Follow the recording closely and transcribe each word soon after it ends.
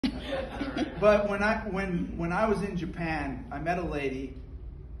But when I was in Japan, I met a lady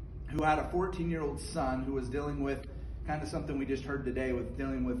who had a 14-year-old son who was dealing with kind of something we just heard today, with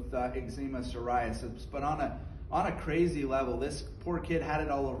dealing with eczema, psoriasis, but on a crazy level. This poor kid had it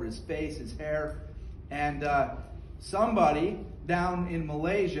all over his face, his hair, and somebody down in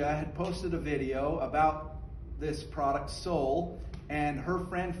Malaysia had posted a video about this product, Sol, and her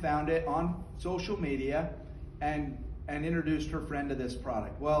friend found it on social media and introduced her friend to this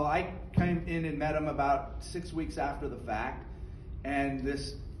product. Well, I came in and met him about 6 weeks after the fact, and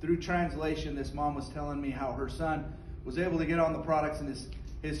through translation, this mom was telling me how her son was able to get on the products, and his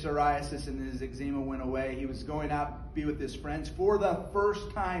psoriasis and his eczema went away. He was going out to be with his friends for the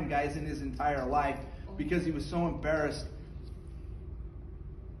first time, guys, in his entire life, because he was so embarrassed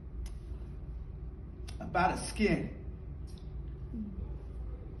about his skin.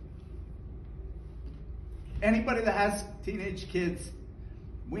 Anybody that has teenage kids,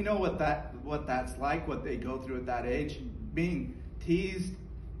 we know what that's like, what they go through at that age, being teased.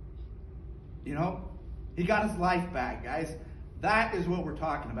 You know, he got his life back, guys. That is what we're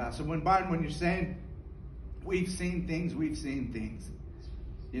talking about. So when you're saying we've seen things,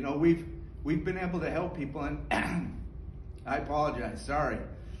 you know, we've been able to help people, and I apologize, sorry.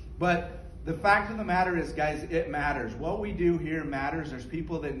 But the fact of the matter is, guys, it matters. What we do here matters. There's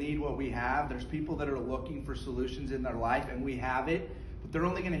people that need what we have. There's people that are looking for solutions in their life, and we have it. But they're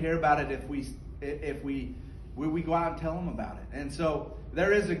only going to hear about it if we go out and tell them about it. And so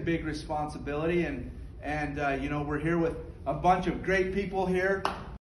there is a big responsibility, and you know, we're here with a bunch of great people here.